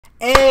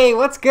Hey,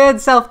 what's good,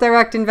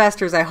 self-direct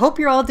investors? I hope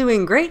you're all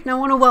doing great, and I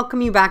want to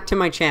welcome you back to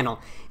my channel.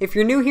 If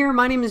you're new here,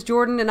 my name is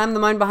Jordan, and I'm the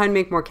mind behind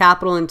Make More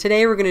Capital, and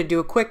today we're going to do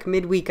a quick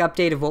midweek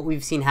update of what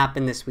we've seen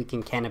happen this week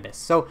in cannabis.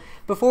 So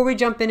before we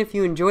jump in, if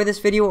you enjoy this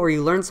video or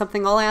you learn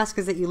something, all I ask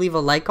is that you leave a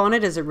like on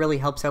it, as it really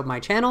helps out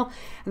my channel.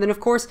 And then, of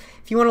course,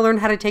 if you want to learn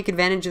how to take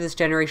advantage of this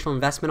generational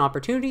investment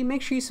opportunity,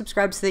 make sure you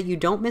subscribe so that you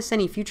don't miss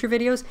any future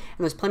videos, and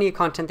there's plenty of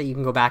content that you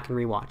can go back and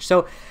rewatch.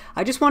 So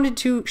I just wanted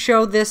to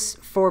show this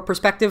for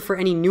perspective for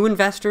any new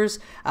investors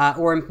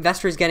or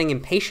investors getting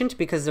impatient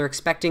because they're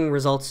expecting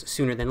results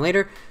sooner than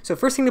later. So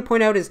first thing to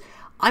point out is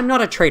I'm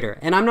not a trader,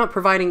 and I'm not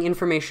providing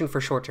information for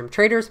short-term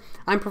traders.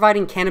 I'm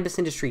providing cannabis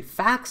industry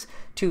facts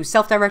to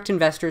self-direct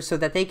investors so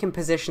that they can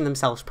position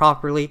themselves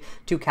properly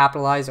to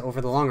capitalize over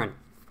the long run.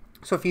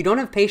 So if you don't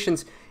have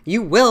patience,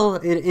 you will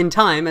in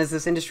time, as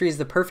this industry is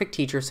the perfect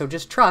teacher. So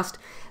just trust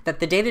that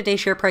the day-to-day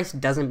share price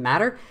doesn't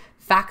matter.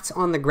 Facts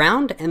on the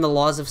ground and the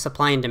laws of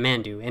supply and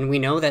demand do. And we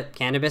know that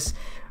cannabis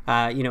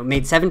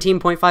made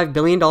 $17.5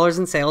 billion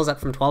in sales, up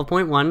from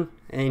 12.1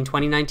 in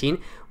 2019.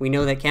 We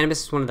know that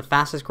cannabis is one of the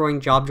fastest growing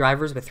job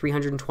drivers with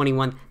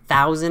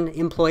 321,000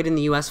 employed in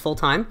the US full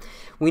time.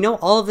 We know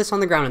all of this on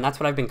the ground, and that's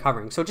what I've been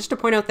covering. So just to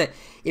point out that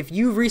if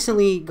you've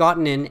recently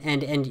gotten in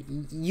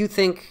and you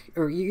think,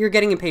 or you're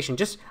getting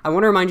impatient, I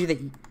want to remind you that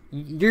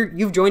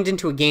you've joined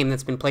into a game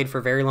that's been played for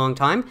a very long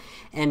time.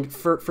 And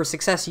for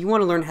success, you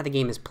want to learn how the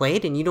game is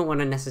played, and you don't want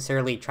to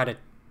necessarily try to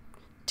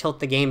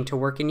tilt the game to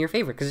work in your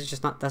favor, because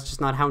that's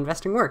just not how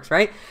investing works,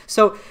 right?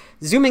 So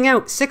zooming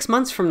out 6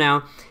 months from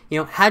now,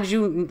 had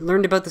you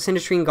learned about this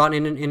industry and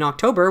gotten in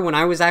October, when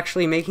I was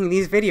actually making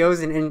these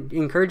videos and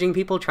encouraging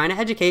people, trying to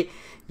educate,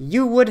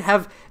 you would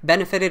have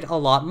benefited a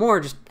lot more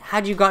just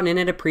had you gotten in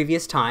at a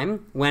previous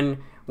time when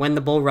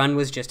the bull run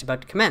was just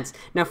about to commence.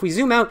 Now, if we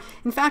zoom out,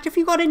 in fact, if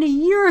you got in a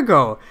year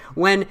ago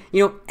when,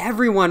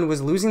 everyone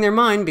was losing their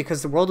mind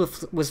because the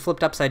world was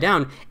flipped upside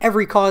down,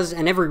 every cause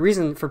and every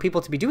reason for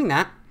people to be doing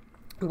that,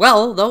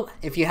 well, though,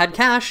 if you had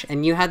cash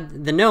and you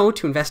had the know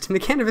to invest in the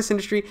cannabis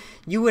industry,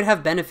 you would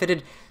have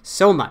benefited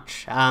so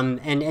much,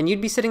 and you'd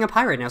be sitting up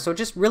high right now. So it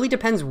just really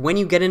depends when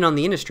you get in on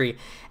the industry.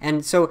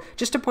 And so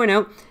just to point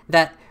out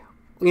that,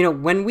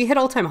 when we hit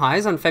all-time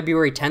highs on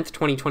February 10th,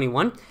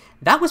 2021,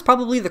 that was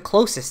probably the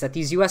closest that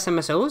these US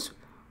MSOs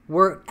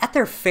were at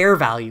their fair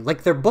value,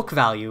 like their book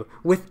value,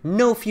 with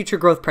no future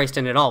growth priced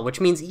in at all, which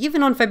means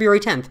even on February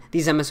 10th,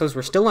 these MSOs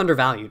were still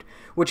undervalued,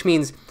 which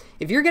means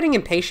if you're getting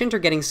impatient or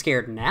getting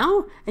scared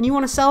now and you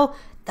want to sell,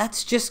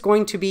 that's just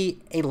going to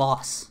be a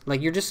loss.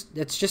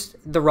 It's just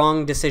the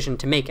wrong decision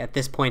to make at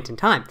this point in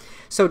time.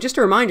 So just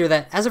a reminder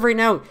that as of right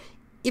now,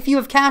 if you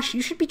have cash,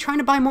 you should be trying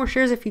to buy more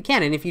shares if you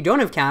can. And if you don't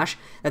have cash,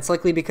 that's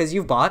likely because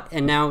you've bought.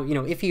 And now,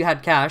 if you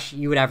had cash,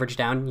 you would average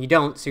down. You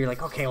don't. So you're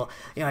like, okay, well,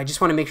 I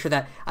just want to make sure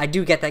that I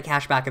do get that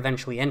cash back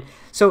eventually. And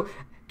so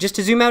just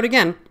to zoom out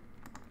again,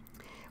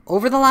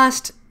 over the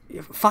last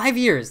 5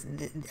 years,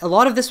 a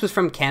lot of this was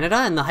from Canada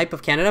and the hype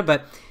of Canada.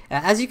 But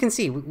as you can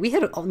see, we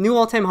hit new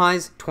all-time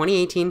highs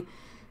 2018,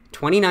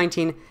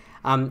 2019.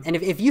 And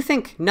if you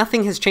think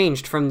nothing has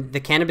changed from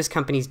the cannabis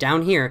companies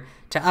down here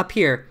to up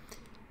here,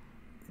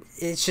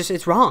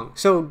 it's wrong.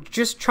 So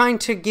just trying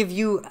to give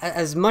you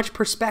as much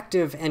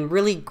perspective and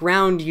really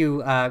ground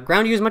you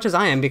as much as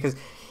I am, because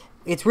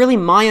it's really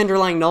my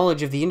underlying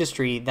knowledge of the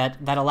industry that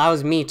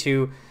allows me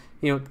to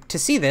to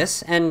see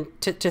this and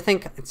to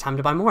think it's time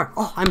to buy more.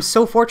 Oh, I'm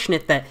so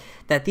fortunate that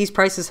these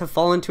prices have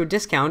fallen to a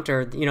discount,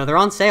 or they're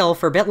on sale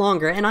for a bit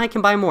longer and I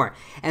can buy more.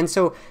 And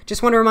so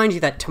just want to remind you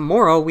that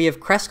tomorrow we have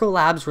Cresco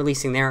Labs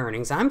releasing their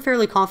earnings. I'm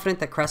fairly confident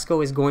that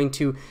Cresco is going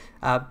to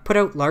put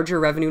out larger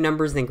revenue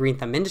numbers than Green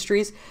Thumb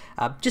Industries,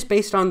 just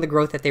based on the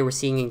growth that they were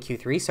seeing in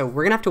Q3. So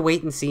we're gonna have to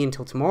wait and see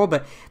until tomorrow,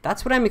 but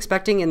that's what I'm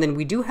expecting. And then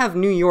we do have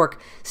New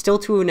York still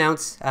to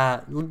announce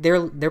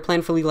their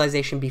plan for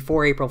legalization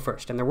before April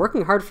 1st, and they're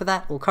working hard for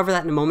that. We'll cover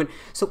that in a moment.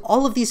 So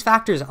all of these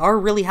factors are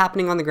really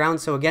happening on the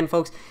ground. So again,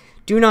 folks,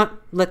 do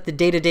not let the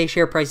day-to-day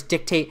share price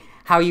dictate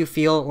how you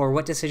feel or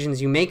what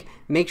decisions you make.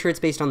 Make sure it's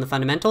based on the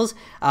fundamentals,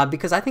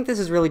 because I think this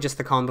is really just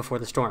the calm before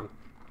the storm.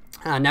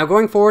 Now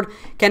going forward,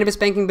 cannabis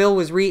banking bill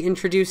was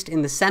reintroduced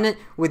in the Senate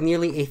with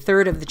nearly a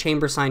third of the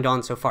chamber signed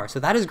on so far. So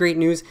that is great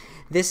news.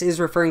 This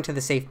is referring to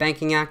the Safe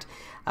Banking Act,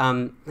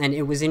 and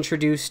it was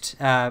introduced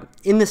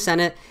in the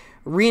Senate,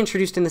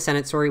 reintroduced in the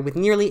Senate, sorry, with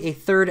nearly a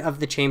third of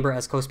the chamber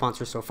as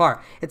co-sponsors so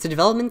far. It's a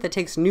development that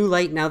takes new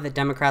light now that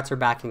Democrats are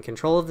back in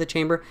control of the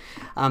chamber.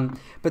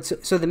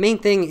 So the main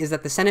thing is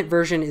that the Senate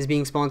version is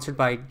being sponsored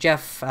by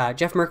Jeff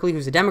Merkley,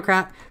 who's a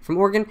Democrat from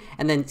Oregon,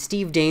 and then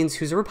Steve Daines,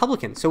 who's a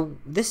Republican. So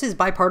this is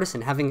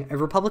bipartisan, having a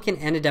Republican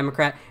and a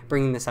Democrat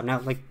bringing this up.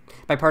 Now,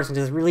 bipartisan,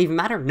 does it really even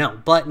matter?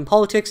 No. But in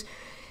politics,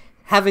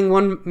 having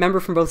one member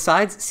from both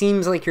sides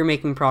seems like you're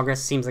making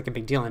progress, seems like a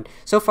big deal. And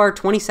so far,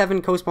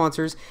 27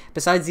 co-sponsors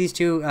besides these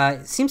two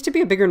seems to be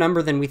a bigger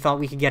number than we thought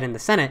we could get in the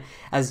Senate,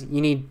 as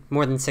you need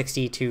more than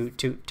 60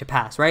 to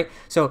pass, right?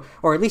 So,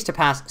 or at least to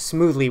pass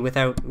smoothly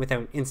without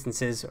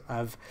instances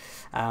of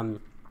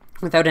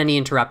without any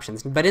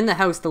interruptions. But in the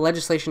House, the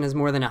legislation has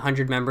more than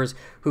 100 members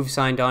who've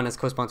signed on as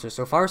co-sponsors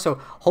so far. So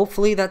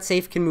hopefully that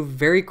SAFE can move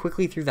very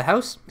quickly through the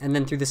House and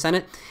then through the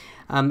Senate.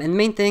 And the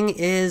main thing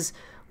is,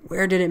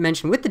 where did it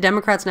mention? With the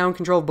Democrats now in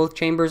control of both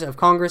chambers of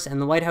Congress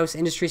and the White House,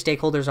 industry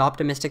stakeholders are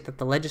optimistic that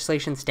the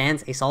legislation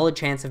stands a solid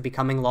chance of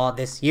becoming law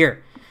this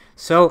year.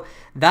 So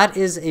that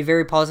is a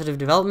very positive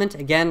development.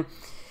 Again,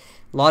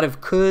 a lot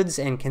of coulds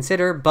and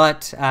consider,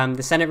 but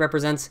the Senate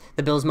represents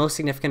the bill's most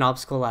significant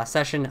obstacle last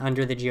session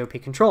under the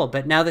GOP control.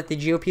 But now that the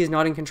GOP is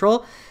not in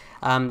control,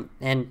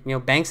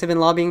 and banks have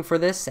been lobbying for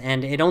this,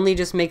 and it only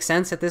just makes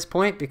sense at this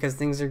point because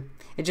the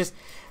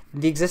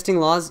existing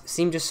laws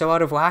seem just so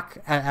out of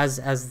whack as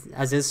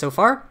is so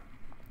far.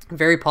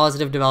 Very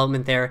positive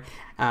development there,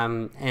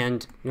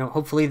 and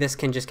hopefully this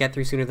can just get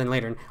through sooner than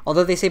later. And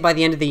although they say by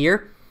the end of the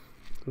year,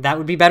 that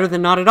would be better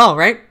than not at all,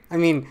 right? I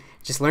mean,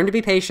 just learn to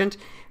be patient.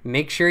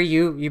 Make sure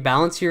you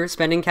balance your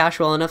spending cash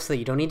well enough so that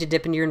you don't need to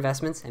dip into your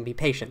investments, and be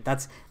patient.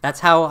 That's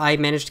how I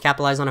managed to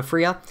capitalize on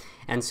Afria.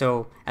 And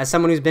so as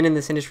someone who's been in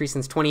this industry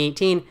since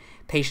 2018,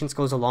 patience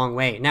goes a long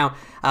way. Now,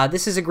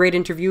 this is a great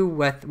interview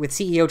with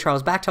CEO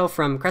Charles Bachtell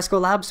from Cresco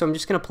Labs, so I'm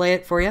just going to play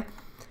it for you.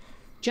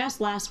 Just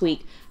last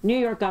week, New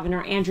York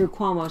Governor Andrew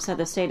Cuomo said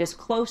the state is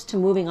close to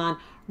moving on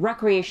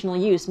recreational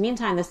use.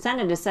 Meantime, the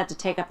Senate is set to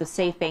take up the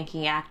Safe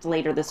Banking Act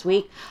later this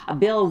week, a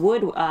bill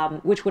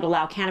which would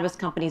allow cannabis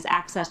companies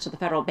access to the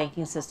federal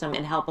banking system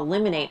and help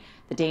eliminate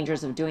the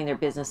dangers of doing their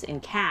business in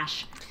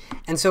cash.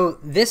 And so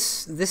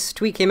this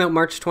tweet came out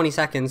March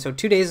 22nd, so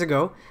 2 days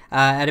ago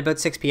at about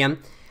 6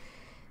 p.m.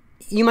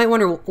 You might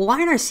wonder, well, why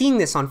aren't I seeing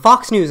this on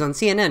Fox News, on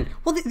CNN?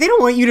 Well, they don't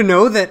want you to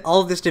know that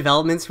all of this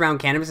developments around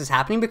cannabis is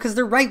happening because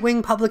they're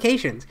right-wing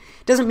publications.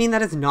 It doesn't mean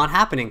that it's not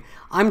happening.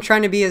 I'm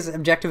trying to be as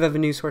objective of a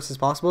news source as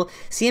possible.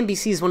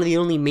 CNBC is one of the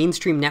only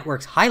mainstream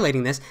networks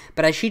highlighting this,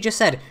 but as she just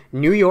said,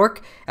 New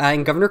York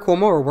and Governor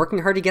Cuomo are working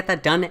hard to get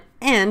that done,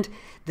 and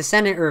the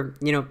Senate, or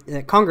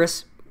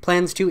Congress,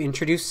 plans to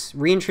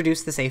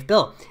reintroduce the SAFE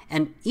bill.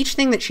 And each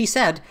thing that she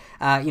said,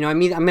 I'm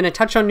going to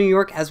touch on New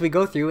York as we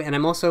go through, and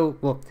I'm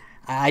also,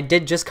 I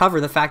did just cover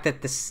the fact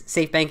that the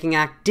Safe Banking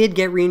Act did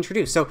get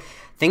reintroduced. So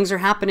things are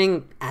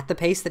happening at the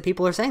pace that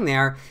people are saying they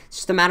are. It's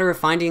just a matter of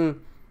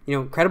finding,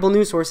 credible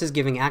news sources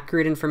giving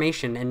accurate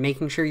information and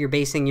making sure you're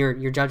basing your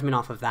judgment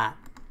off of that.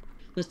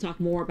 Let's talk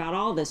more about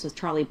all this with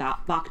Charlie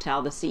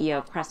Bachtell, the CEO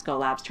of Cresco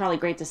Labs. Charlie,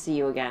 great to see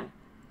you again.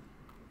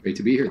 Great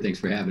to be here. Thanks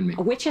for having me.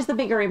 Which is the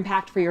bigger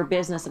impact for your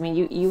business? I mean,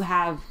 you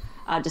have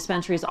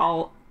dispensaries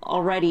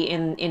already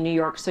in New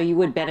York, so you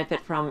would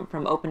benefit from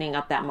opening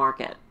up that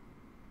market.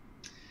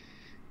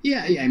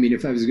 Yeah, I mean,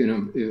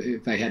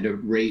 if I had to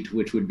rate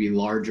which would be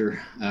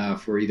larger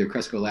for either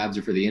Cresco Labs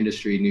or for the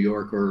industry, New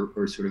York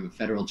or sort of a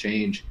federal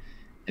change,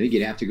 I think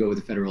you'd have to go with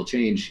the federal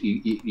change.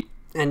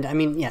 And I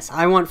mean, yes,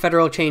 I want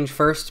federal change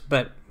first,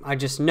 but I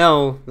just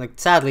know,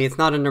 sadly, it's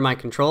not under my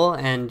control,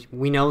 and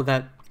we know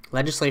that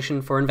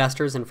legislation for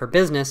investors and for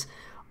business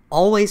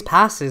always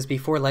passes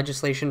before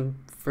legislation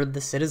for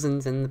the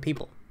citizens and the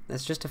people.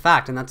 That's just a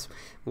fact, and that's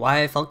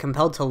why I felt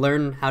compelled to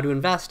learn how to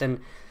invest, and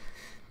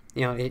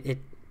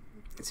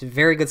it's a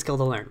very good skill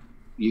to learn.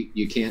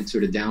 You can't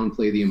sort of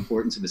downplay the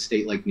importance of a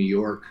state like New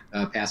York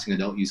passing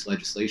adult use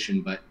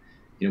legislation, but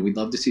we'd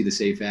love to see the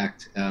SAFE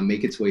Act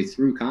make its way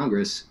through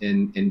Congress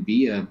and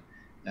be a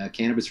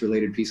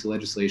cannabis-related piece of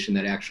legislation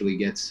that actually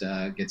gets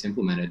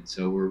implemented.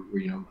 So we're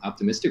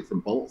optimistic for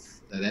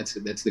both. That's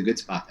the good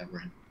spot that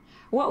we're in.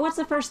 What's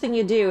the first thing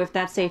you do if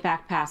that SAFE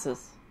Act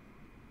passes?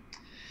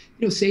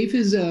 SAFE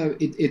is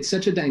it's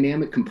such a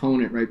dynamic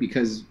component, right?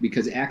 Because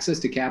access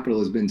to capital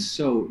has been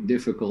so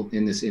difficult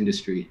in this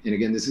industry. And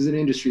again, this is an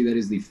industry that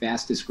is the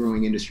fastest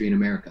growing industry in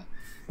America.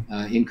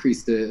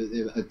 Increased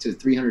to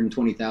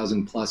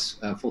 320,000 plus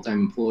full-time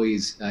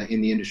employees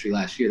in the industry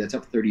last year. That's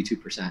up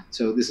 32%.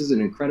 So this is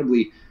an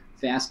incredibly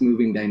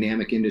fast-moving,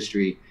 dynamic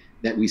industry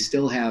that we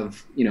still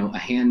have, a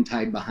hand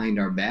tied behind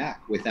our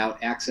back without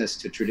access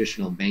to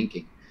traditional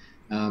banking.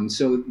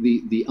 So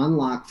the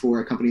unlock for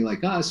a company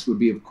like us would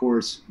be, of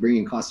course,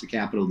 bringing cost of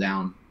capital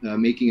down,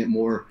 making it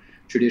more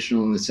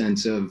traditional in the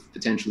sense of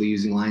potentially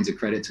using lines of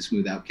credit to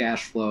smooth out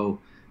cash flow,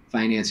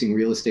 financing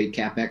real estate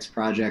CapEx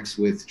projects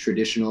with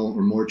traditional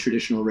or more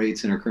traditional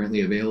rates than are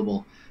currently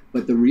available.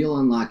 But the real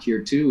unlock here,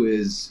 too,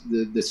 is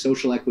the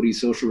social equity,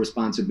 social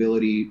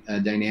responsibility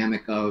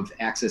dynamic of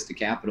access to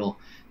capital.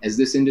 As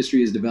this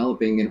industry is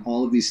developing and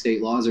all of these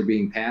state laws are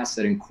being passed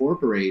that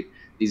incorporate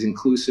these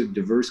inclusive,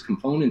 diverse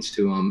components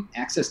to them,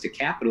 access to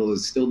capital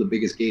is still the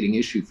biggest gating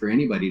issue for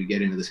anybody to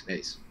get into the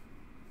space.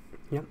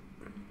 Yep.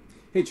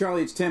 Hey,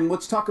 Charlie, it's Tim.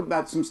 Let's talk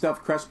about some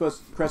stuff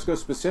Cresco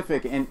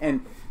specific.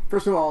 And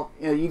first of all,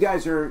 you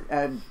guys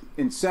are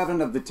in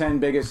 7 of the 10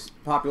 biggest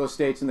populous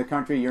states in the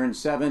country. You're in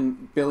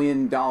 $7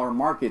 billion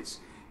markets.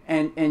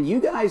 And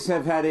you guys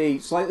have had a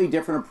slightly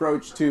different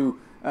approach to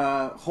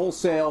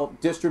wholesale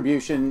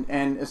distribution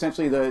and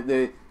essentially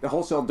the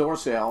wholesale door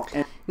sale.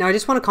 Now, I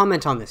just want to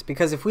comment on this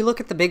because if we look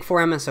at the big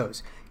 4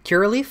 MSOs,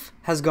 Curaleaf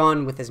has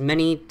gone with as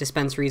many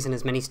dispensaries in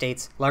as many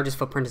states, largest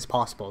footprint as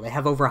possible. They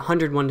have over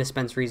 101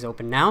 dispensaries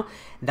open now.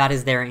 That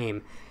is their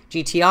aim.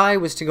 GTI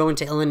was to go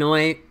into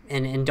Illinois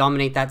and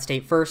dominate that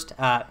state first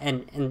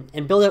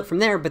and build out from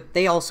there, but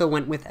they also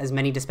went with as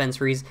many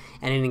dispensaries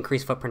and an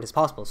increased footprint as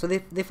possible. So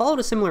they followed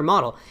a similar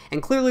model,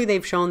 and clearly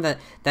they've shown that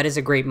that is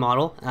a great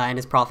model and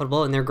is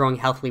profitable, and they're growing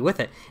healthily with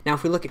it. Now,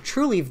 if we look at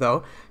Trulieve,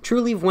 though,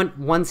 Trulieve went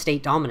one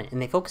state dominant,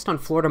 and they focused on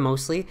Florida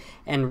mostly,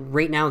 and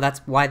right now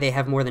that's why they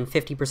have more than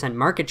 50%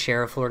 market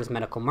share of Florida's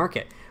medical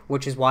market,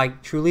 which is why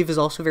Trulieve is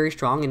also very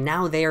strong, and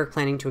now they are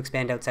planning to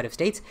expand outside of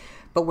states.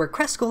 But where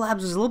Cresco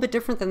Labs was a little bit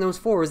different than those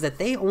four is that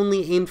they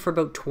only aimed for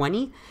about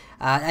 20.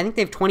 I think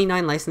they have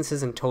 29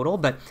 licenses in total,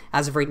 but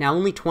as of right now,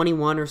 only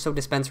 21 or so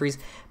dispensaries.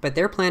 But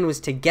their plan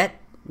was to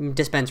get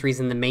dispensaries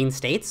in the main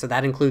states, so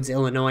that includes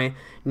Illinois,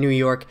 New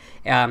York,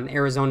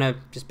 Arizona,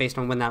 just based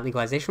on when that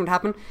legalization would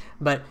happen.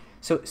 But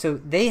so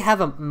they have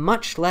a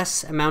much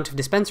less amount of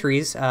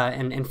dispensaries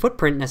and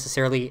footprint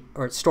necessarily,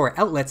 or store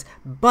outlets,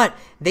 but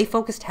they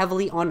focused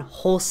heavily on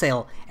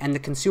wholesale and the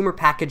consumer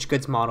packaged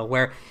goods model,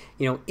 where,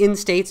 you know, in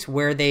states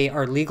where they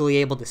are legally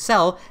able to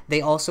sell,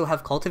 they also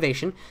have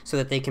cultivation so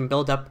that they can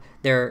build up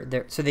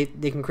so they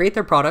can create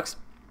their products,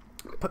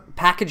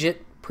 package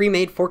it,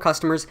 pre-made for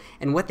customers,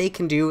 and what they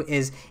can do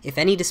is, if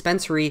any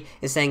dispensary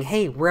is saying,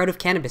 hey, we're out of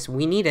cannabis,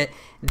 we need it,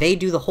 they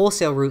do the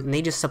wholesale route and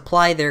they just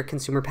supply their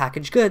consumer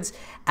packaged goods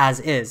as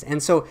is.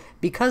 And so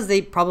because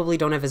they probably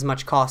don't have as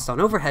much cost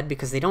on overhead,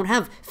 because they don't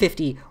have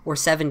 50 or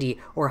 70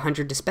 or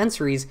 100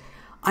 dispensaries,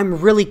 I'm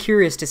really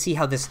curious to see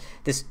how this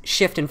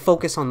shift and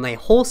focus on the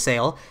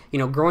wholesale, you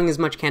know, growing as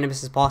much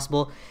cannabis as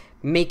possible,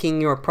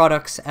 making your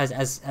products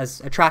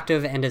as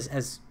attractive and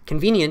as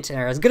convenient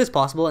or as good as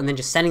possible, and then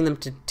just sending them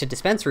to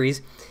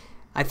dispensaries.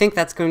 I think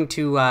that's going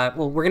to,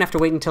 well, we're going to have to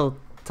wait until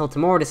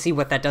tomorrow to see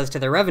what that does to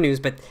their revenues,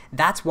 but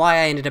that's why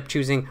I ended up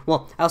choosing,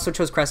 well, I also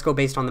chose Cresco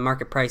based on the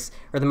market price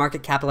or the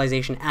market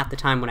capitalization at the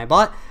time when I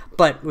bought,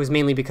 but it was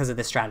mainly because of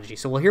this strategy.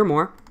 So we'll hear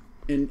more.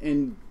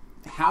 And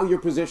how you're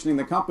positioning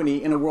the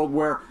company in a world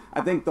where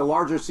I think the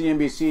larger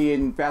CNBC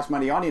and Fast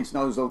Money audience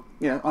knows,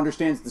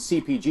 understands the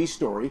CPG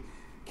story.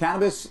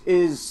 Cannabis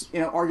is,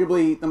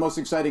 arguably the most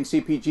exciting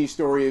CPG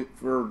story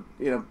for,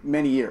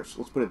 many years.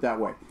 Let's put it that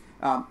way.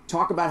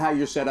 Talk about how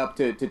you're set up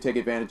to take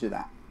advantage of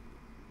that.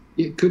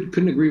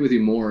 Couldn't agree with you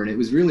more. And it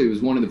was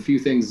one of the few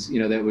things,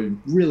 that was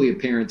really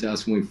apparent to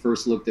us when we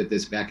first looked at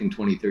this back in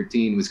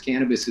 2013 was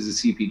cannabis is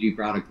a CPG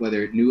product,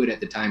 whether it knew it at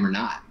the time or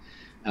not.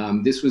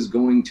 This was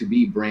going to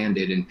be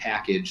branded and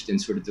packaged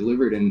and sort of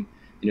delivered in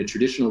a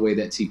traditional way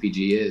that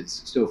CPG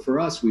is. So for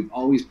us, we've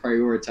always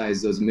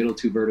prioritized those middle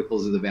two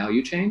verticals of the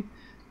value chain.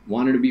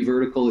 Wanted to be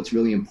vertical. It's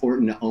really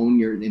important to own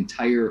your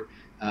entire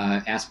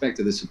aspect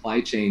of the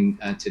supply chain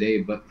today,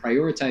 but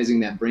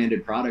prioritizing that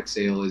branded product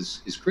sale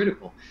is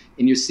critical.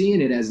 And you're seeing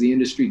it as the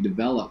industry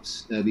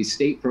develops. These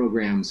state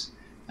programs,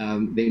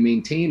 they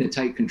maintain a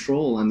tight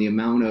control on the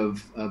amount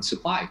of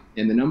supply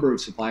and the number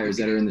of suppliers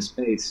that are in the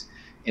space.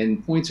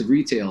 And points of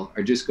retail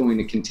are just going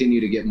to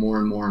continue to get more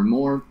and more and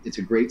more. It's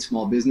a great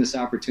small business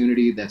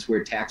opportunity. That's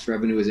where tax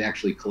revenue is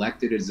actually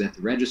collected, is at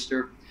the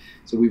register.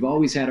 So we've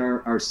always had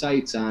our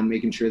sights on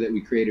making sure that we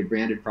created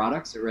branded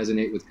products that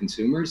resonate with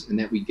consumers and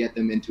that we get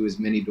them into as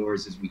many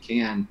doors as we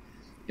can.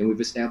 And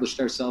we've established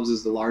ourselves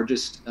as the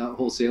largest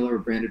wholesaler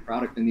of branded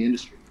product in the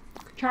industry.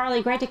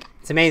 Charlie, great to...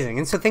 It's amazing.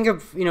 And so think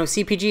of,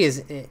 CPG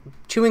as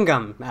chewing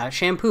gum,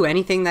 shampoo,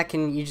 anything that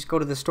you just go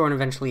to the store and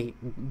eventually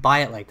buy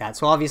it like that.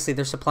 So obviously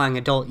they're supplying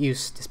adult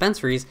use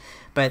dispensaries,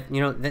 but,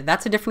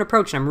 that's a different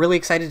approach. And I'm really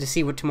excited to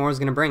see what tomorrow's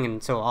going to bring.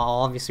 And so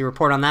I'll obviously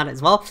report on that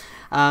as well.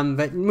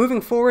 But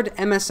moving forward,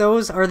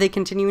 MSOs, are they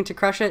continuing to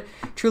crush it?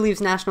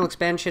 Trulieve's national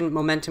expansion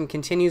momentum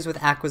continues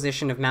with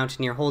acquisition of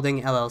Mountaineer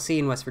Holding, LLC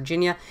in West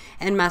Virginia,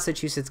 and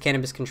Massachusetts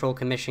Cannabis Control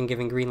Commission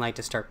giving green light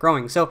to start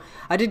growing. So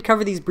I did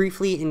cover these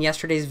briefly in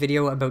yesterday's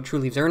video about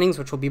Trulieve's earnings,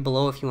 which will be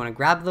below if you want to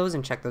grab those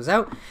and check those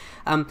out.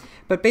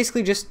 But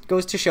basically just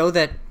goes to show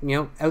that,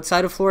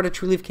 outside of Florida,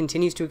 Trulieve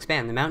continues to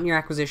expand. The Mountaineer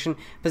acquisition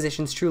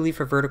positions Trulieve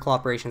for vertical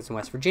operations in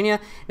West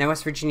Virginia. Now,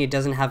 West Virginia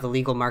doesn't have a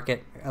legal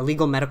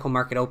medical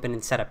market open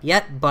and set up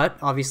yet, but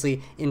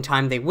obviously in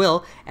time they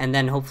will, and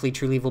then hopefully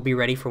Trulieve will be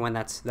ready for when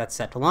that's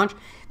set to launch.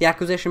 The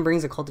acquisition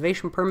brings a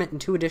cultivation permit and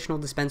 2 additional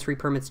dispensary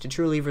permits to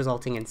Trulieve,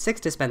 resulting in 6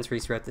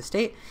 dispensaries throughout the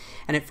state,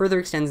 and it further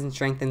extends and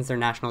strengthens their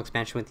national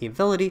expansion with the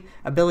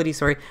ability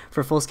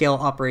for full-scale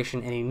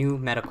operation in a new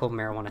medical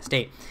marijuana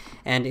state.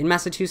 And in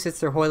Massachusetts,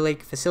 their Hoyle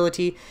Lake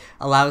facility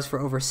allows for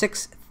over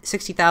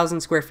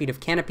 60,000 square feet of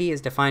canopy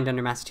as defined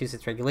under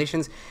Massachusetts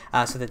regulations,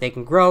 so that they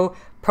can grow,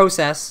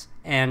 process,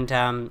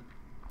 and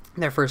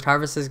their first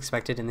harvest is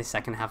expected in the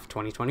second half of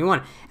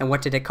 2021. And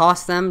what did it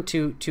cost them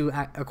to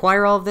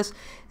acquire all of this?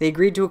 They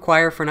agreed to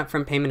acquire for an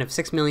upfront payment of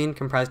 $6 million,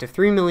 comprised of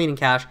 $3 million in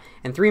cash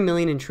and $3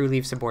 million in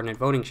Trulieve subordinate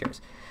voting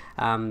shares.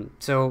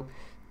 So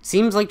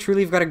seems like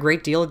Trulieve got a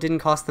great deal. It didn't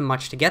cost them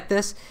much to get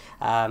this.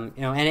 And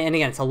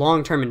again, it's a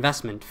long-term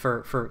investment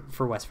for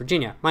West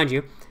Virginia, mind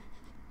you.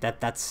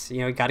 That's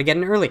you got to get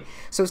in early.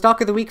 So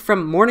stock of the week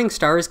from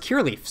Morningstar is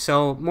Cureleaf.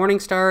 So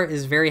Morningstar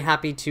is very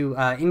happy to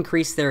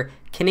increase their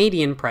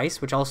Canadian price,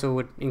 which also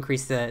would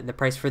increase the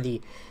price for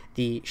the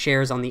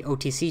shares on the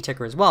OTC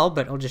ticker as well.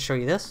 But I'll just show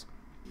you this.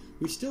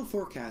 We still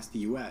forecast the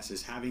U.S.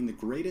 as having the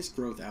greatest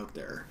growth out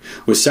there,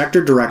 with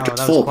sector-directed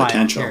full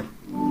potential.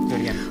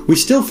 We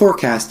still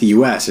forecast the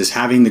U.S. as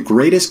having the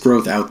greatest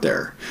growth out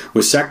there,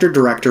 with Sector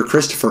Director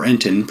Christopher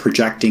Inton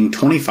projecting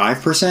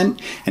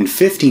 25% and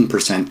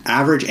 15%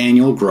 average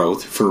annual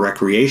growth for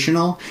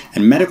recreational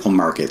and medical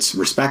markets,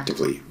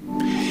 respectively.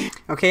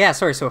 Okay, yeah,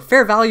 sorry. So a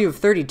fair value of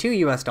 32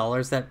 US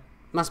dollars, that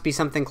must be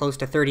something close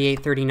to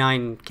 38,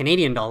 39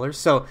 Canadian dollars.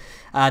 So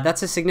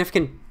that's a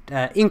significant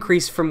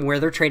increase from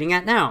where they're trading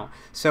at now.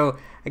 So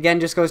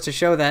again, just goes to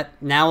show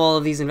that now all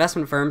of these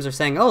investment firms are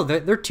saying, oh,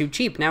 they're too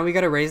cheap. Now we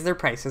got to raise their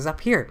prices up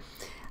here.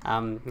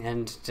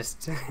 And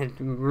just a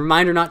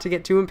reminder not to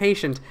get too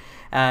impatient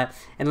and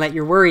let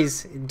your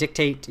worries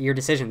dictate your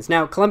decisions.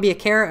 Now, Columbia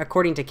Care,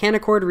 according to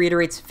Canaccord,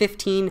 reiterates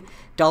 $15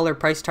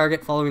 price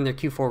target following their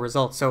Q4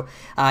 results. So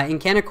in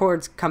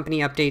Canaccord's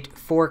company update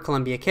for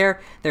Columbia Care,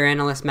 their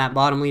analyst Matt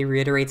Bottomley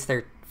reiterates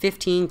their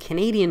 15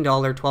 Canadian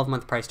dollar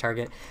 12-month price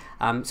target.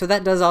 So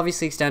that does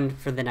obviously extend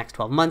for the next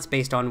 12 months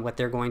based on what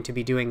they're going to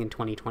be doing in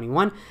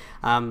 2021.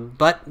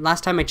 But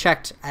last time I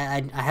checked,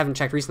 I haven't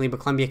checked recently, but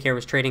Columbia Care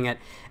was trading at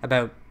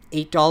about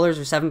 $8 or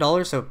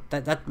 $7, so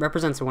that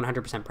represents a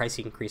 100% price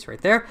increase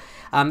right there.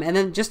 And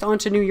then just on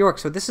to New York.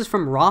 So this is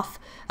from Roth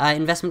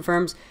Investment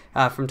Firms,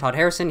 from Todd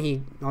Harrison.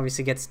 He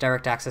obviously gets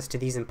direct access to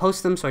these and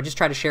posts them, so I just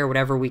try to share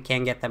whatever we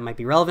can get that might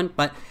be relevant.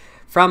 But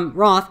from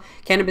Roth,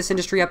 Cannabis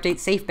Industry Update,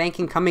 safe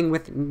banking coming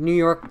with New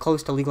York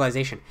close to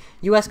legalization.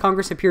 U.S.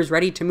 Congress appears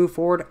ready to move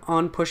forward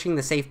on pushing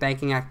the Safe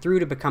Banking Act through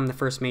to become the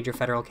first major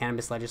federal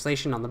cannabis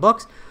legislation on the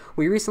books.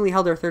 We recently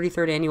held our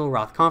 33rd annual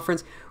Roth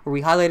conference, where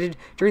we highlighted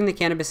during the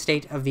Cannabis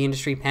State of the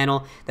Industry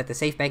panel that the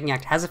Safe Banking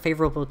Act has a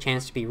favorable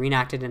chance to be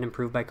reenacted and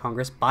improved by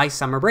Congress by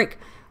summer break.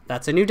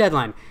 That's a new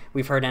deadline.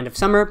 We've heard end of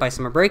summer by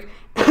summer break.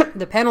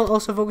 The panel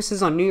also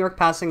focuses on New York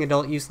passing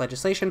adult use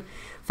legislation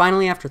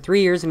finally after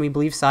 3 years, and we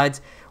believe sides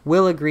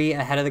will agree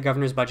ahead of the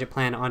governor's budget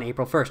plan on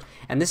April 1st.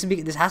 And this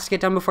has to get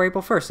done before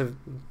April 1st, so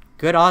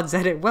good odds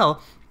that it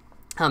will.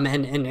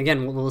 And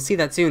again, we'll see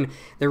that soon.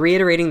 They're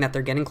reiterating that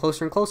they're getting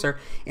closer and closer.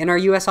 In our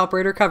U.S.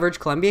 operator coverage,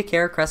 Columbia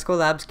Care, Cresco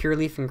Labs,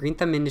 Curaleaf, and Green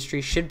Thumb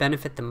Industries should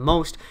benefit the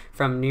most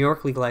from New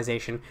York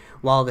legalization,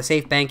 while the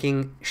safe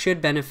banking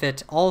should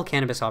benefit all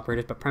cannabis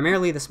operators, but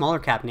primarily the smaller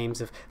cap names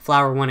of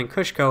Flower One and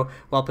Cusco,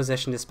 well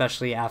positioned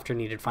especially after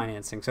needed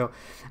financing. So,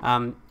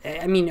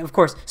 I mean, of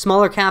course,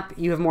 smaller cap,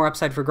 you have more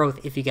upside for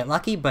growth if you get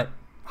lucky, but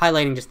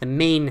highlighting just the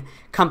main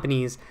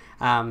companies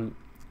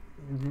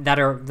that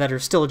are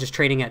still just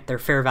trading at their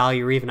fair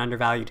value or even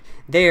undervalued,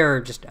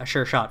 they're just a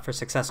sure shot for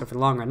success over the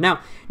long run.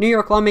 Now, New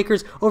York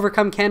lawmakers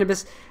overcome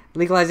cannabis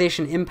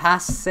legalization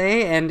impasse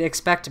and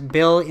expect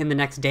bill in the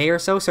next day or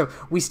so. So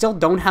we still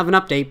don't have an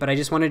update, but I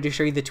just wanted to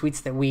show you the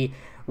tweets that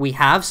we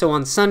have. So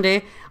on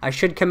Sunday, I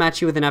should come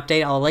at you with an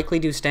update. I'll likely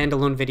do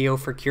standalone video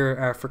for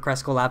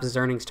Cresco Labs'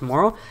 earnings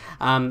tomorrow.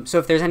 So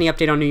if there's any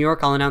update on New York,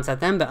 I'll announce that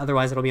then, but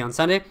otherwise it'll be on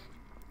Sunday.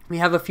 We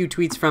have a few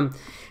tweets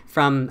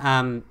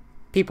from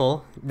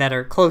people that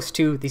are close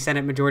to the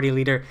Senate Majority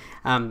Leader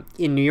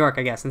in New York,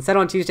 I guess, and said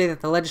on Tuesday that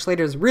the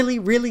legislator is really,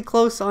 really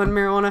close on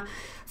marijuana.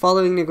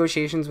 Following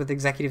negotiations with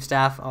executive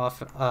staff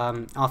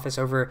office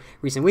over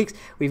recent weeks,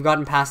 we've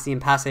gotten past the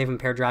impasse of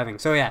impaired driving.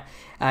 So yeah,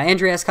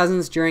 Andrea S.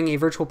 Cousins, during a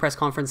virtual press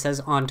conference, says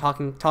on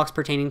talks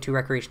pertaining to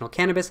recreational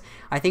cannabis,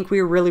 I think we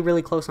are really,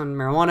 really close on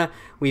marijuana.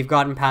 We've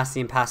gotten past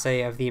the impasse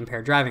of the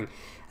impaired driving.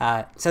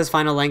 Says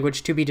final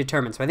language to be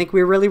determined. So I think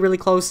we're really, really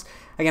close.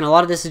 Again, a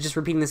lot of this is just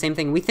repeating the same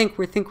thing. We think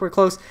we're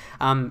close.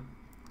 And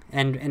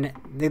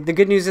the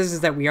good news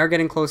is that we are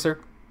getting closer.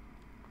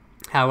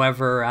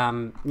 However,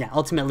 yeah,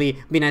 ultimately,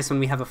 it'd be nice when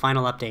we have a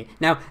final update.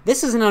 Now,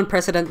 this is an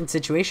unprecedented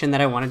situation that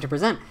I wanted to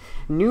present.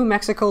 New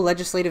Mexico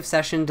legislative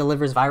session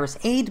delivers virus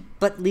aid,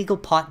 but legal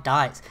pot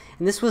dies.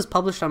 And this was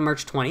published on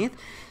March 20th.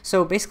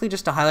 So basically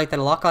just to highlight that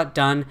a lot got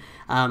done,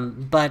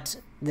 but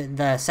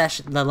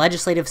the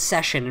legislative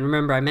session, and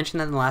remember I mentioned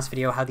that in the last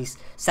video how these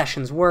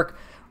sessions work.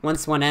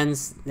 Once one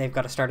ends, they've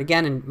got to start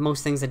again, and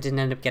most things that didn't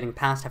end up getting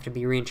passed have to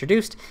be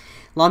reintroduced.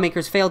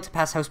 Lawmakers failed to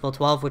pass House Bill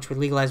 12, which would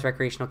legalize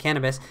recreational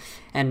cannabis,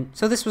 and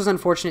so this was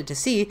unfortunate to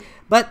see,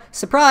 but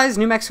surprise,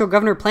 New Mexico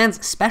governor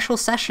plans special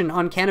session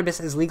on cannabis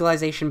as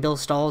legalization bill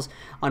stalls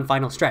on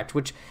final stretch,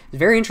 which is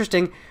very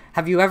interesting.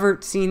 Have you ever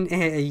seen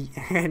a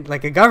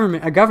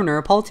governor,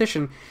 a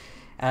politician,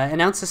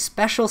 announce a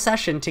special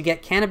session to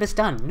get cannabis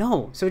done?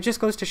 No. So it just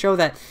goes to show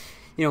that,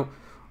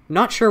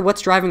 not sure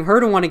what's driving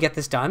her to want to get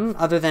this done,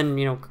 other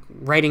than,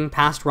 righting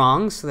past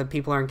wrongs so that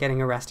people aren't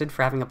getting arrested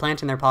for having a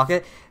plant in their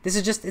pocket. This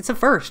is it's a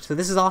first. So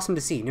this is awesome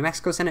to see. New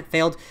Mexico Senate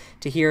failed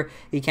to hear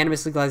the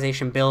cannabis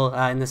legalization bill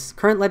in this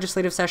current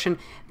legislative session,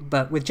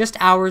 but with just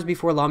hours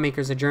before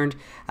lawmakers adjourned,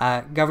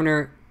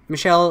 Governor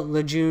Michelle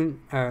Lujan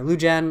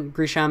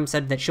Grisham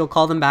said that she'll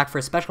call them back for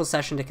a special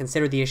session to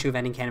consider the issue of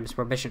ending cannabis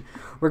prohibition.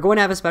 We're going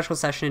to have a special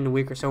session in a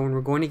week or so, and we're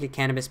going to get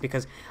cannabis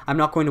because I'm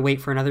not going to wait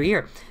for another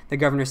year, the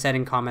governor said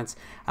in comments.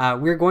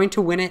 We're going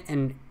to win it,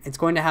 and it's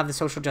going to have the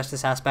social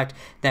justice aspect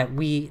that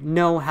we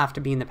know have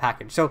to be in the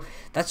package. So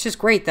that's just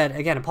great that,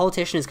 again, a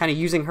politician is kind of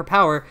using her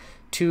power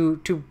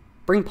to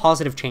bring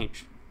positive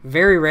change.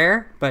 Very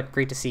rare, but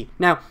great to see.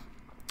 Now,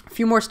 a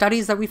few more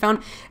studies that we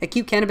found.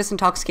 Acute cannabis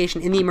intoxication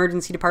in the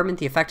emergency department,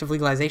 the effect of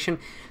legalization.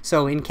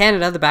 So in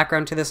Canada, the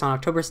background to this, on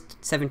October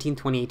 17,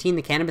 2018,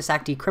 the Cannabis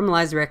Act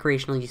decriminalized the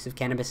recreational use of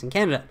cannabis in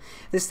Canada.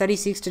 This study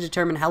seeks to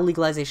determine how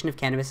legalization of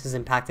cannabis has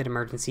impacted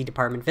emergency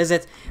department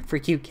visits for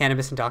acute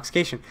cannabis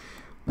intoxication.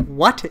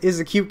 What is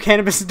acute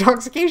cannabis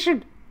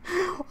intoxication?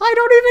 I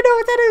don't even know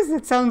what that is.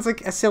 It sounds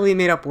like a silly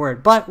made-up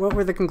word. But what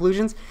were the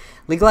conclusions?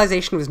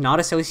 Legalization was not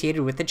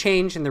associated with the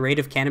change in the rate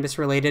of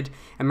cannabis-related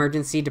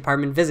emergency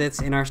department visits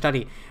in our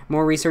study.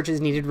 More research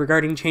is needed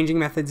regarding changing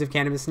methods of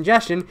cannabis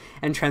ingestion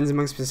and trends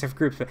among specific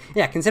groups. But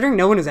yeah, considering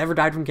no one has ever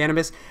died from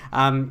cannabis,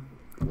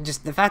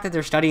 just the fact that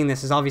they're studying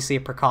this is obviously a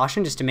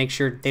precaution just to make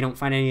sure they don't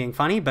find anything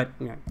funny, but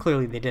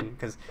clearly they didn't,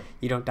 because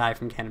you don't die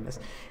from cannabis.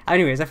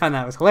 Anyways, I found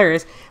that was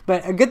hilarious.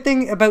 But a good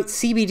thing about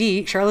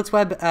CBD, Charlotte's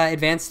Web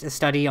advanced a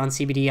study on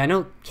CBD. I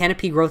know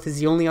Canopy Growth is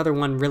the only other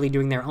one really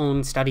doing their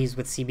own studies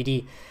with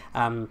CBD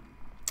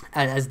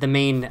as the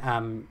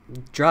main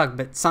drug,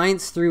 but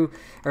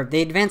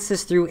they advanced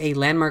this through a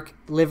landmark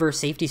liver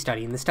safety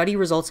study, and the study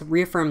results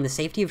reaffirm the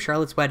safety of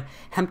Charlotte's Web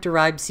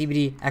hemp-derived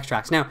CBD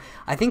extracts. Now,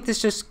 I think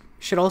this just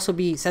should also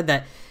be said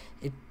that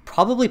it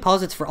probably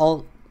posits for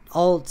all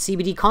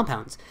CBD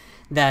compounds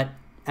that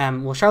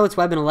Charlotte's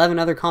Web and 11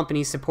 other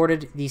companies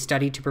supported the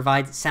study to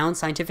provide sound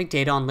scientific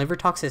data on liver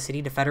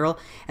toxicity to federal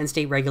and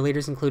state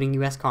regulators, including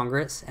U.S.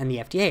 Congress and the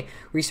FDA.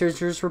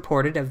 Researchers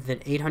reported of the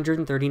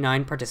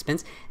 839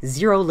 participants,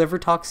 0 liver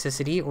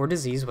toxicity or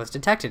disease was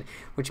detected,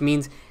 which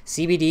means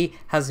CBD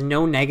has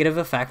no negative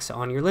effects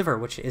on your liver,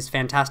 which is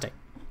fantastic.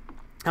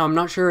 Now, I'm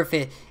not sure if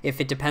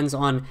it depends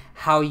on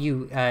how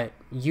you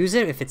use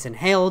it, if it's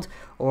inhaled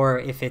or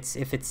if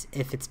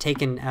it's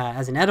taken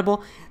as an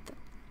edible.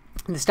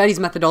 The study's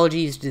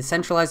methodology used a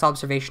decentralized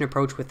observation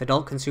approach with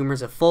adult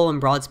consumers of full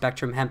and broad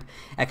spectrum hemp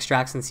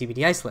extracts and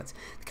CBD isolates.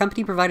 The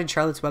company provided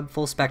Charlotte's Web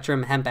full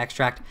spectrum hemp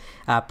extract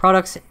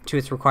products to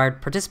its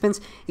required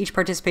participants. Each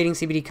participating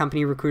CBD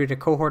company recruited a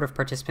cohort of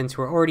participants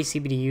who are already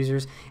CBD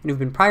users and who've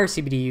been prior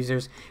CBD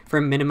users for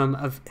a minimum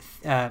of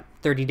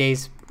 30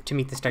 days to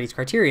meet the study's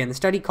criteria. And the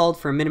study called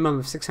for a minimum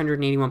of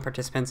 681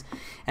 participants,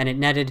 and it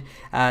netted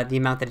the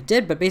amount that it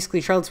did. But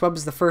basically, Charlotte's Web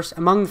was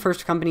among the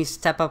first companies to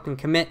step up and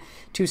commit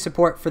to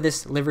support for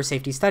this liver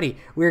safety study.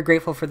 We are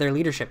grateful for their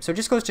leadership. So it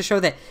just goes to show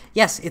that,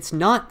 yes, it's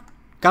not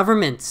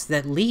governments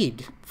that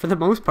lead for the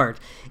most part.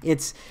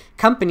 It's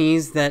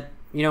companies that,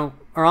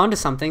 are onto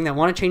something, that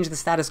want to change the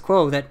status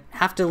quo, that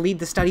have to lead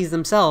the studies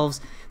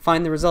themselves,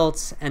 find the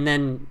results, and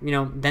then,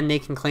 then they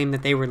can claim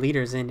that they were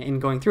leaders in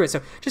going through it. So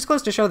it just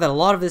goes to show that a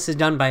lot of this is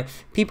done by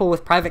people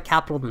with private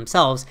capital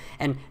themselves,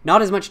 and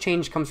not as much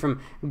change comes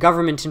from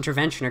government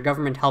intervention or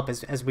government help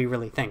as we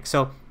really think.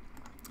 So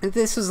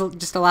this is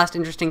just a last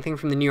interesting thing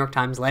from the New York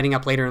Times, lighting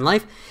up later in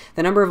life.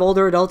 The number of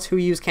older adults who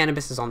use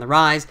cannabis is on the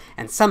rise,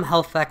 and some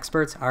health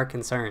experts are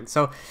concerned.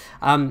 So,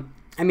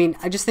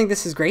 I just think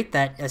this is great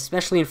that,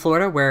 especially in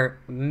Florida, where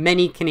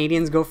many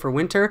Canadians go for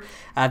winter,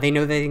 they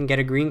know they can get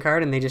a green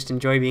card and they just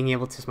enjoy being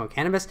able to smoke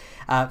cannabis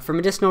for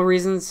medicinal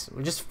reasons,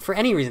 or just for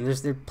any reason.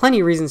 There are plenty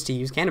of reasons to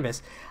use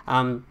cannabis.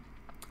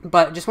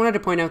 But just wanted to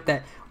point out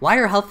that, why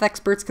are health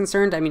experts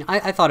concerned?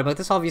 I thought about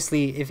this.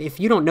 Obviously, if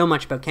you don't know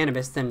much about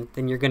cannabis, then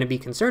you're going to be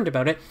concerned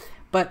about it.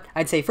 But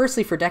I'd say,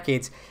 firstly, for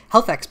decades,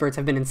 health experts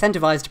have been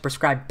incentivized to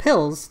prescribe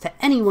pills to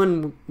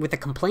anyone with a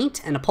complaint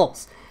and a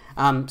pulse.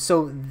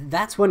 So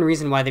that's one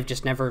reason why they've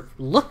just never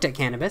looked at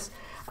cannabis.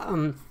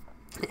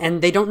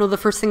 And they don't know the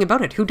first thing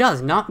about it. Who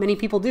does? Not many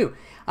people do.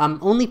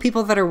 Only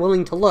people that are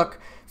willing to look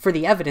for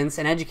the evidence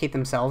and educate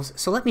themselves.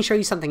 So let me show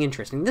you something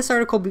interesting. This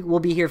article will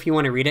be here if you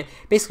want to read it.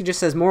 Basically just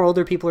says more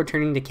older people are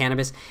turning to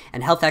cannabis,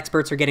 and health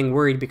experts are getting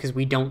worried because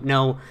we don't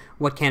know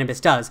what cannabis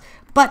does.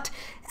 But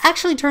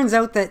actually turns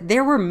out that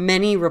there were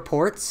many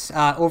reports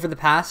over the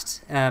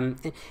past.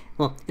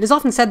 Well, it is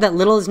often said that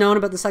little is known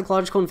about the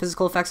psychological and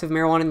physical effects of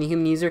marijuana in the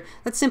human user.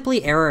 That's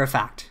simply error of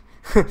fact.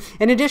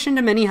 In addition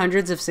to many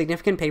hundreds of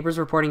significant papers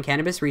reporting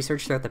cannabis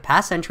research throughout the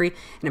past century,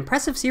 an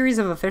impressive series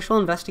of official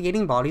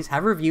investigating bodies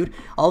have reviewed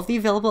all of the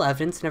available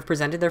evidence and have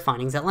presented their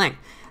findings at length.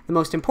 The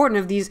most important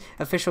of these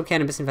official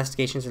cannabis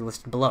investigations are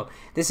listed below.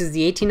 This is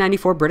the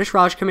 1894 British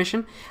Raj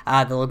Commission,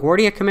 the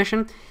LaGuardia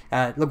Commission,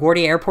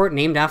 LaGuardia Airport,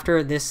 named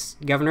after this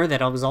governor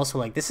that was also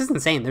like, this is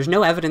insane. There's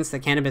no evidence that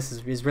cannabis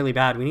is really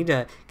bad. We need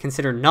to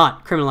consider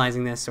not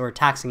criminalizing this or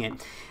taxing it.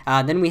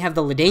 Then we have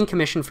the Dain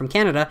Commission from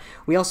Canada.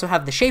 We also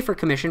have the Schaefer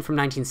Commission from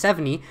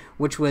 1970,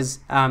 which was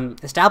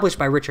established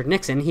by Richard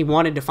Nixon. He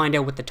wanted to find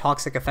out what the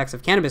toxic effects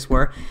of cannabis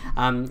were,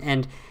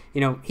 and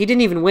he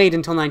didn't even wait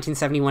until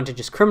 1971 to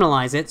just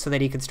criminalize it so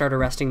that he could start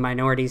arresting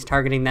minorities,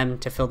 targeting them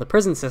to fill the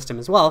prison system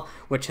as well,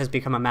 which has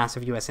become a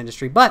massive U.S.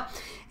 industry. But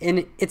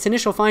in its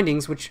initial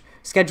findings, which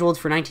scheduled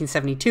for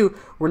 1972,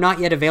 were not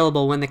yet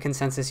available when the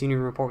Consensus Union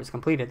report was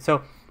completed.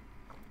 So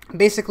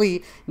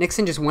basically,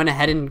 Nixon just went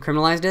ahead and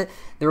criminalized it.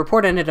 The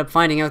report ended up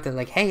finding out that,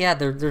 like, hey, yeah,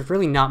 there's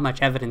really not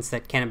much evidence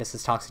that cannabis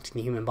is toxic to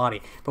the human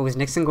body. But was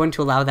Nixon going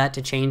to allow that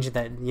to change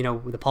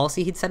the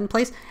policy he'd set in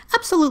place?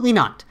 Absolutely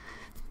not.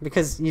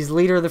 because he's the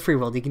leader of the free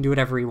world. He can do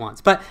whatever he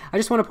wants. But I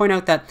just want to point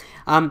out that,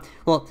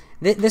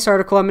 this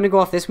article, I'm going to go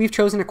off this. We've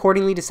chosen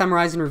accordingly to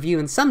summarize and review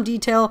in some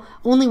detail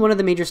only one of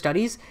the major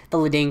studies,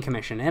 the Dain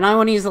Commission. And I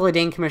want to use the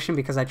Dain Commission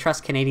because I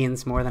trust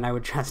Canadians more than I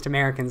would trust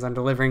Americans on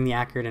delivering the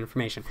accurate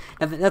information.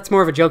 Now, that's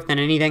more of a joke than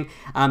anything.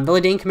 The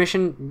Dain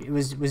Commission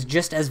was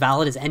just as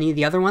valid as any of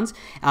the other ones,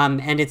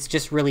 and it's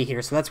just really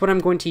here. So that's what I'm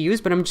going to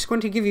use, but I'm just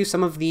going to give you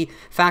some of the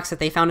facts that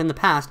they found in the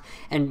past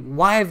and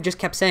why I've just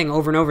kept saying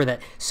over and over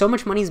that so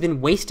much money has been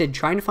wasted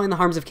trying to find the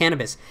harms of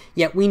cannabis,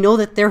 yet we know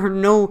that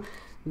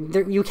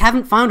you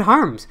haven't found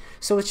harms.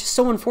 So it's just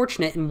so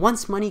unfortunate, and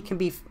once money can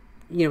be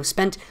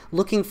spent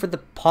looking for the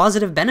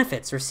positive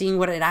benefits or seeing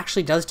what it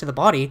actually does to the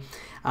body,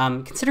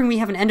 considering we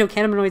have an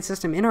endocannabinoid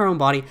system in our own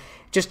body,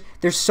 just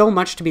there's so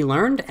much to be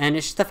learned, and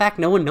it's just the fact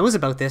no one knows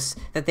about this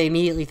that they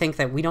immediately think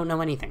that we don't know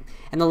anything.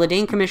 And the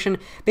Dain Commission,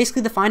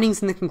 basically the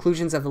findings and the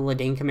conclusions of the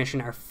Dain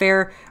Commission are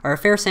a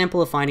fair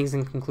sample of findings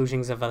and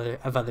conclusions of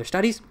other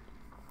studies.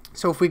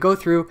 So if we go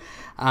through,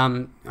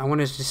 I want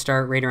to just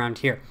start right around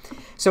here.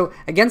 So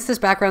against this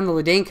background,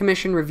 the Dain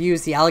Commission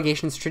reviews the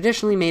allegations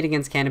traditionally made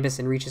against cannabis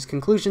and reaches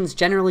conclusions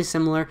generally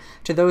similar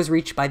to those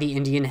reached by the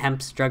Indian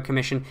Hemp Drug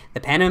Commission, the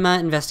Panama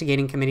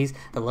Investigating Committees,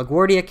 the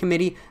LaGuardia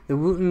Committee, the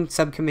Wooten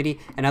Subcommittee,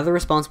 and other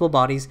responsible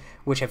bodies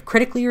which have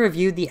critically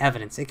reviewed the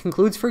evidence. It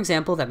concludes, for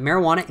example, that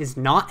marijuana is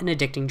not an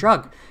addicting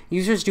drug.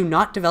 Users do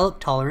not develop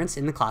tolerance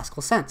in the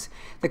classical sense,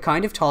 the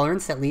kind of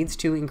tolerance that leads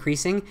to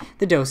increasing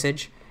the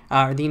dosage,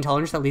 or the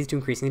intolerance that leads to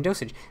increasing the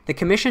dosage. The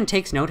Commission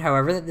takes note,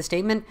 however, that the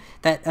statement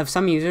that of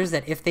some users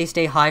that if they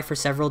stay high for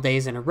several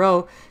days in a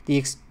row,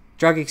 the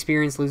drug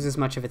experience loses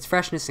much of its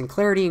freshness and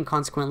clarity, and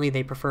consequently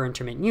they prefer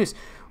intermittent use.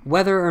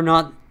 Whether or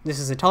not this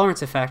is a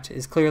tolerance effect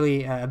is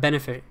clearly a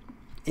benefit.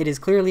 It is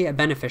clearly a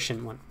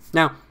beneficent one.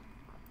 Now,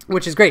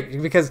 which is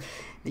great because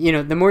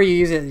the more you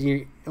use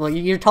it,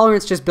 your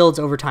tolerance just builds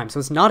over time. So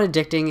it's not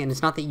addicting, and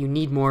it's not that you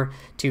need more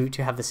to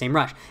have the same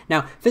rush.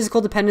 Now, physical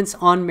dependence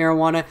on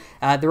marijuana,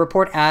 the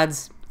report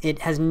adds, it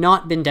has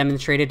not been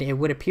demonstrated. It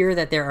would appear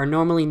that there are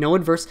normally no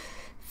adverse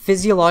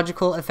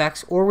physiological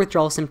effects or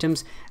withdrawal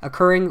symptoms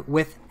occurring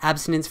with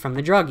abstinence from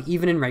the drug,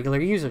 even in regular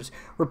users.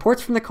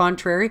 Reports to the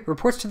contrary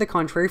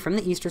from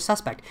the East are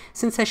suspect.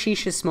 Since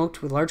hashish is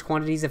smoked with large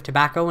quantities of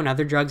tobacco and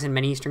other drugs in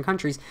many Eastern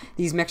countries,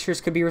 these mixtures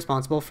could be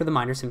responsible for the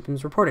minor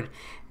symptoms reported.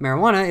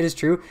 Marijuana, it is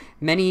true,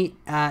 may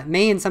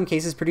in some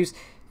cases produce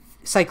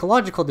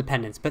psychological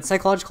dependence, but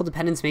psychological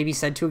dependence may be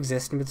said to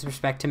exist with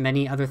respect to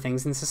many other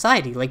things in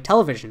society, like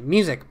television,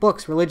 music,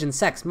 books, religion,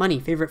 sex,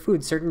 money, favorite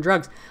foods, certain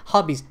drugs,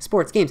 hobbies,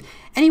 sports, games.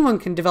 Anyone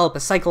can develop a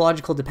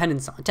psychological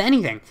dependence to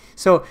anything.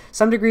 So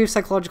some degree of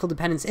psychological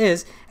dependence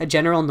is a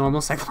general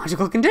normal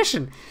psychological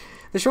condition.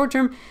 The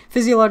short-term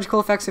physiological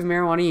effects of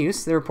marijuana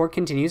use, the report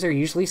continues, are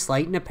usually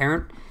slight and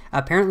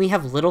apparently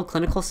have little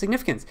clinical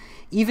significance.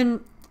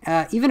 Even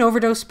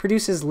overdose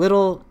produces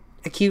little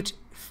acute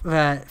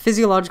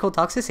physiological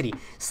toxicity.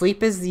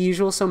 Sleep is the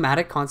usual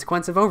somatic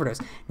consequence of overdose.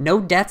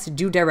 No deaths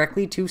due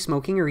directly to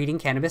smoking or eating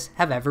cannabis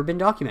have ever been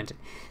documented.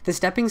 The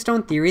stepping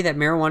stone theory that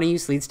marijuana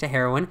use leads to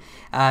heroin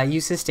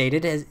use is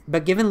stated,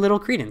 but given little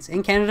credence.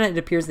 In Canada, it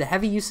appears the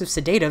heavy use of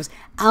sedatives,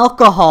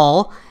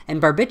 alcohol,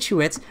 and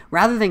barbiturates,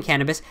 rather than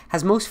cannabis,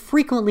 has most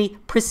frequently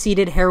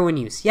preceded heroin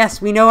use.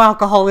 Yes, we know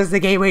alcohol is the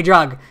gateway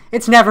drug.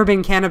 It's never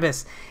been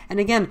cannabis. And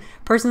again,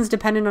 persons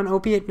dependent on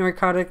opiate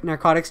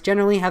narcotics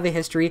generally have a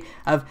history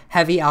of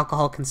heavy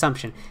alcohol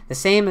consumption. The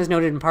same as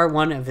noted in Part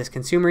 1 of this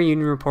Consumer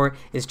Union report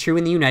is true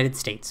in the United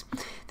States.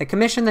 The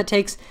commission that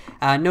takes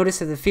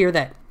notice of the fear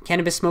that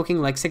cannabis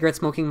smoking, like cigarette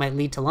smoking, might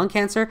lead to lung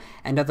cancer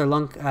and other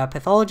lung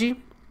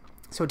pathology.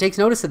 So it takes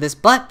notice of this,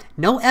 but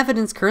no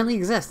evidence currently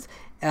exists.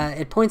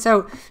 It points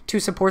out to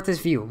support this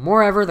view.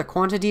 Moreover, the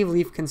quantity of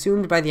leaf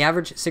consumed by the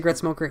average cigarette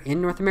smoker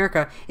in North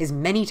America is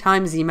many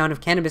times the amount of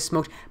cannabis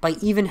smoked by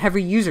even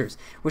heavy users,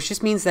 which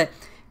just means that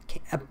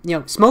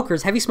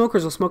heavy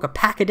smokers will smoke a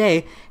pack a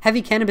day.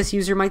 Heavy cannabis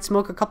user might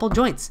smoke a couple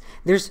joints.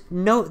 There's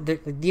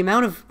the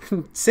amount of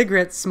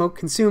cigarette smoke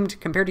consumed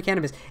compared to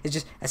cannabis is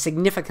just a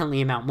significantly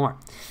amount more.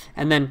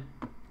 And then,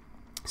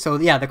 so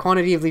yeah, the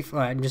quantity of leaf,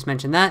 I just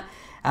mentioned that.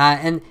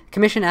 And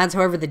commission adds,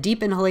 however, the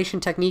deep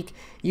inhalation technique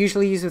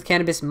usually used with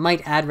cannabis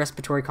might add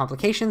respiratory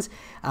complications,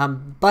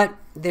 but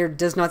there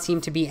does not seem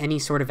to be any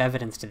sort of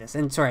evidence to this.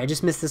 And sorry, I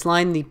just missed this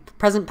line. The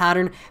present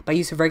pattern by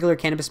use of regular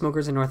cannabis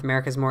smokers in North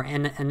America is more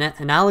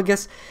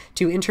analogous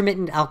to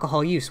intermittent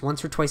alcohol use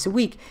once or twice a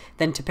week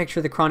than to picture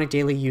the chronic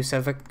daily use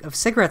of a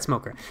cigarette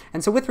smoker.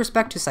 And so with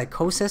respect to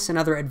psychosis and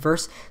other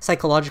adverse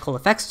psychological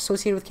effects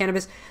associated with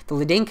cannabis,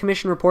 the Dain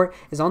Commission report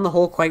is on the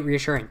whole quite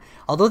reassuring.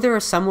 Although there are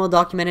some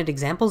well-documented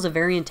examples of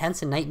very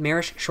intense and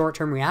nightmarish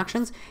short-term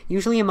reactions,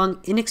 usually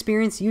among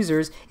inexperienced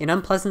users in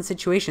unpleasant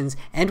situations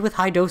and with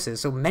high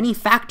doses, so many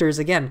factors,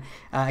 again,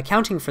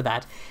 accounting for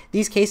that,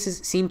 these cases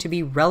seem to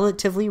be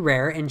relatively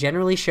rare and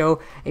generally show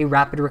a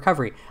rapid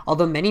recovery.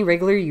 Although many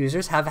regular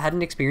users have had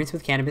an experience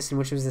with cannabis in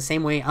which it was the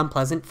same way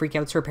unpleasant,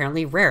 freakouts are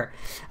apparently rare.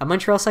 A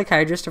Montreal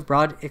psychiatrist of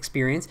broad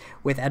experience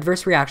with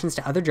adverse reactions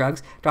to other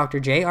drugs, Dr.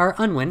 J.R.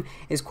 Unwin,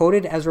 is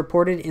quoted as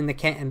reported in the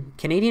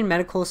Canadian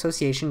Medical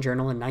Association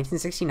Journal in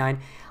 1969,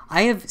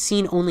 "I have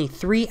seen only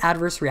 3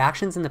 adverse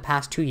reactions in the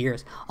past 2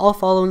 years, all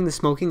following the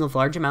smoking of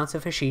large amounts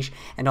of hashish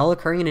and all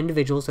occurring in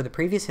individuals with a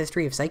previous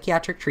history of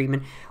psychiatric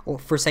treatment or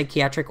for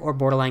psychiatric or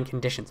borderline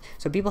conditions."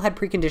 So people had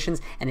preconditions,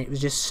 and it was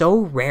just so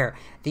rare.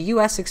 The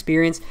U.S.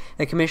 experience,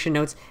 the Commission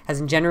notes, has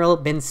in general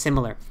been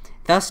similar.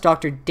 Thus,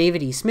 Dr.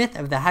 David E. Smith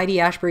of the Heidi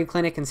Ashbury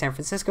Clinic in San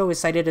Francisco is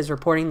cited as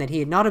reporting that he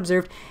had not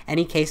observed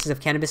any cases of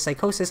cannabis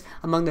psychosis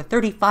among the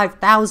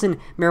 35,000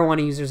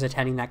 marijuana users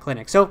attending that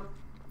clinic. So,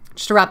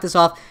 just to wrap this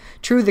off,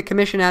 true, the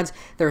Commission adds,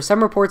 there are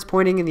some reports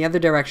pointing in the other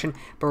direction,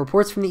 but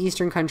reports from the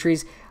eastern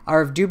countries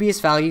are of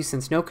dubious value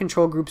since no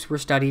control groups were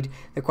studied.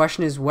 The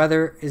question is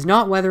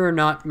not whether or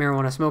not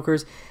marijuana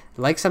smokers,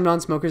 like some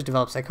non-smokers,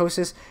 develop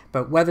psychosis,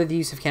 but whether the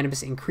use of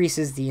cannabis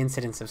increases the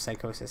incidence of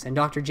psychosis. And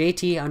Dr.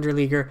 J.T.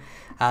 Underleger,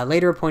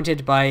 later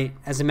appointed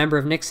as a member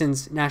of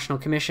Nixon's National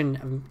Commission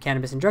of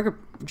Cannabis and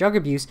Drug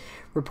Abuse,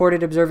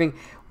 reported observing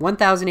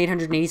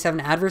 1,887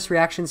 adverse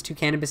reactions to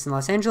cannabis in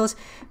Los Angeles,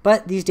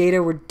 but these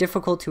data were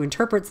difficult to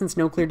interpret since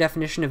no clear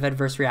definition of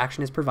adverse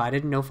reaction is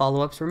provided and no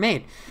follow-ups were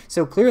made.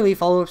 So clearly,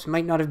 follow-ups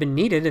might not have been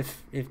needed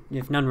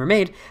if none were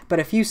made, but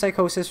a few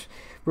psychosis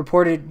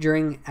reported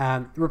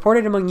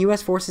among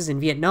U.S. forces in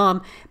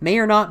Vietnam may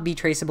or not be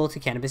traceable to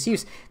cannabis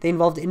use. They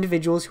involved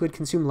individuals who had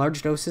consumed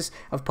large doses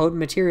of potent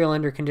material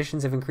under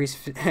conditions of increased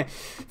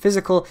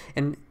physical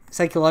and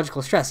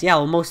psychological stress. Yeah,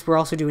 well, most were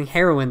also doing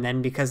heroin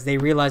then because they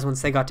realized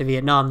once they got to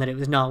Vietnam that it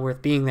was not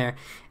worth being there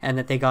and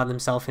that they got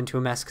themselves into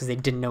a mess because they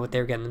didn't know what they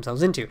were getting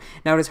themselves into.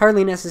 Now, it is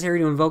hardly necessary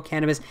to invoke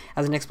cannabis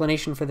as an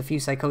explanation for the few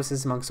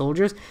psychoses among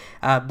soldiers,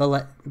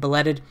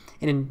 billeted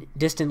in a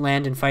distant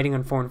land and fighting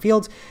on foreign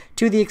fields,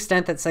 to the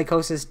extent that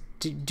psychosis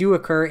do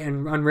occur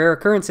on rare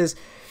occurrences,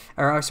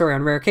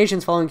 on rare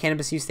occasions following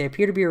cannabis use. They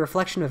appear to be a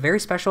reflection of very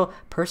special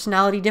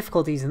personality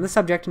difficulties in the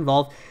subject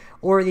involved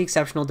or the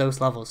exceptional dose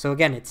levels. So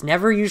again, it's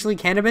never usually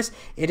cannabis.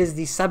 It is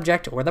the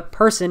subject or the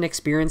person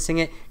experiencing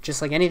it,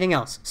 just like anything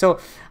else. So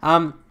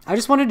I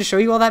just wanted to show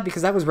you all that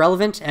because that was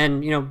relevant.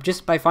 And,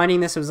 just by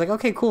finding this, it was like,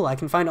 okay, cool. I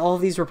can find all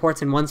of these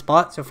reports in one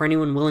spot. So for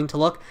anyone willing to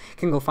look,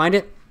 can go find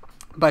it.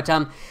 But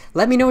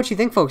let me know what you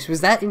think, folks.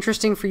 Was that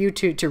interesting for you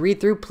to read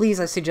through? Please,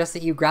 I suggest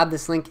that you grab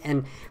this link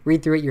and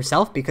read through it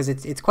yourself because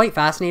it's quite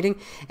fascinating.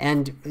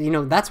 And,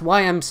 that's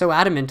why I'm so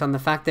adamant on the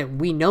fact that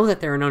we know that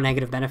there are no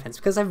negative benefits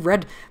because I've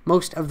read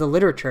most of the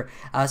literature,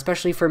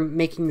 especially for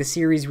making the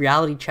series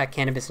Reality Check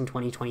Cannabis in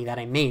 2020 that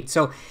I made.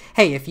 So,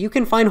 hey, if you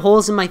can find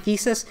holes in my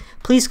thesis,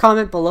 please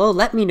comment below.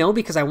 Let me know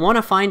because I want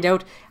to find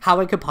out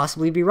how I could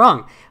possibly be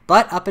wrong.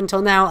 But up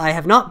until now, I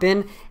have not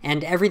been,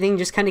 and everything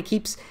just kind of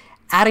keeps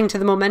adding to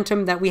the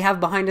momentum that we have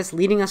behind us,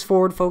 leading us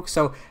forward, folks.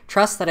 So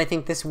trust that I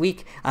think this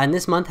week and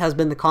this month has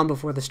been the calm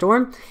before the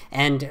storm,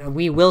 and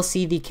we will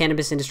see the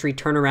cannabis industry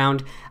turn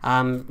around,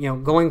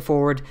 going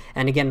forward.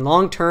 And again,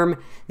 long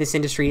term, this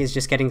industry is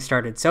just getting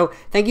started. So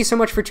thank you so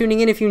much for tuning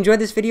in. If you enjoyed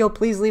this video,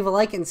 please leave a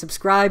like and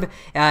subscribe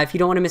if you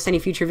don't want to miss any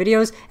future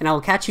videos. And I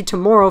will catch you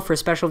tomorrow for a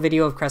special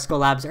video of Cresco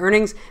Labs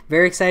earnings.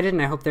 Very excited,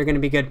 and I hope they're going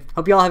to be good.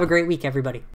 Hope you all have a great week, everybody.